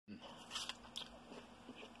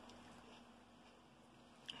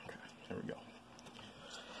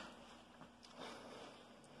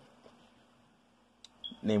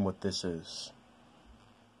name what this is.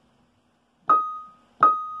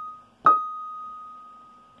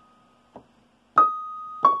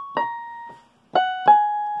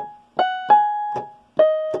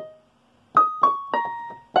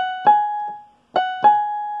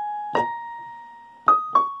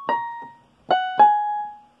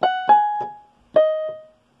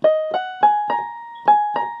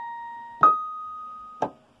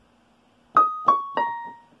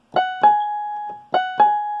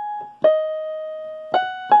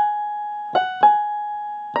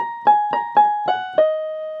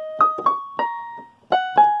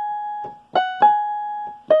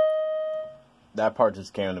 That part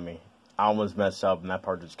just came to me. I almost messed up, and that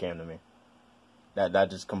part just came to me. That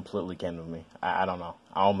just completely came to me. I don't know.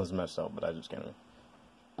 I almost messed up, but that just came to me.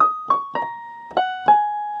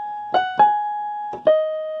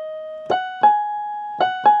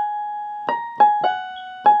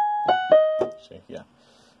 See, yeah.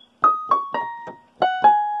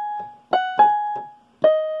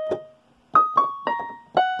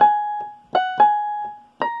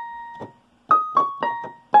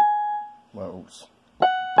 Well, oops.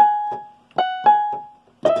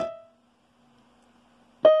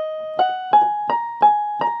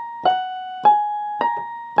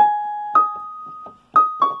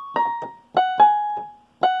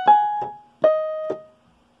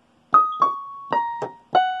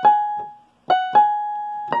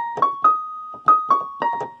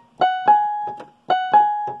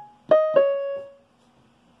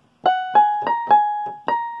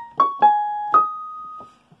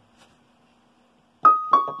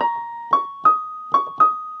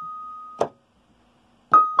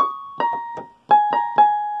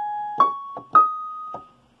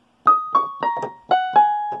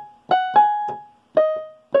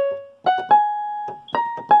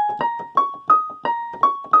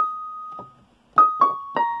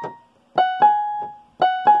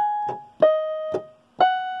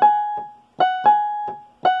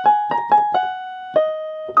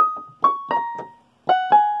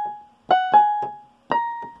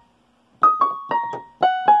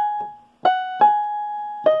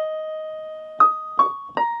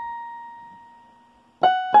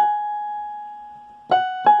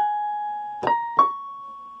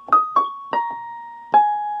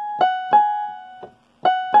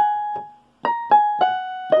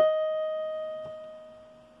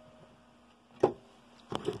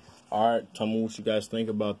 Alright, tell me what you guys think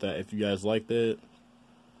about that. If you guys liked it,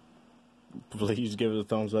 please give it a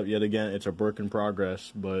thumbs up. Yet again, it's a work in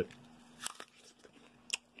progress, but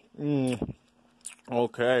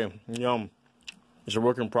okay, yum. It's a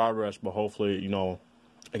work in progress, but hopefully,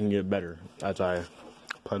 it can get better as I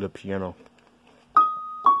play the piano.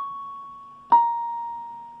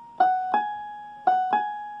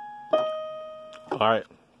 Alright.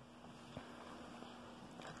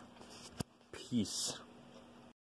 Peace.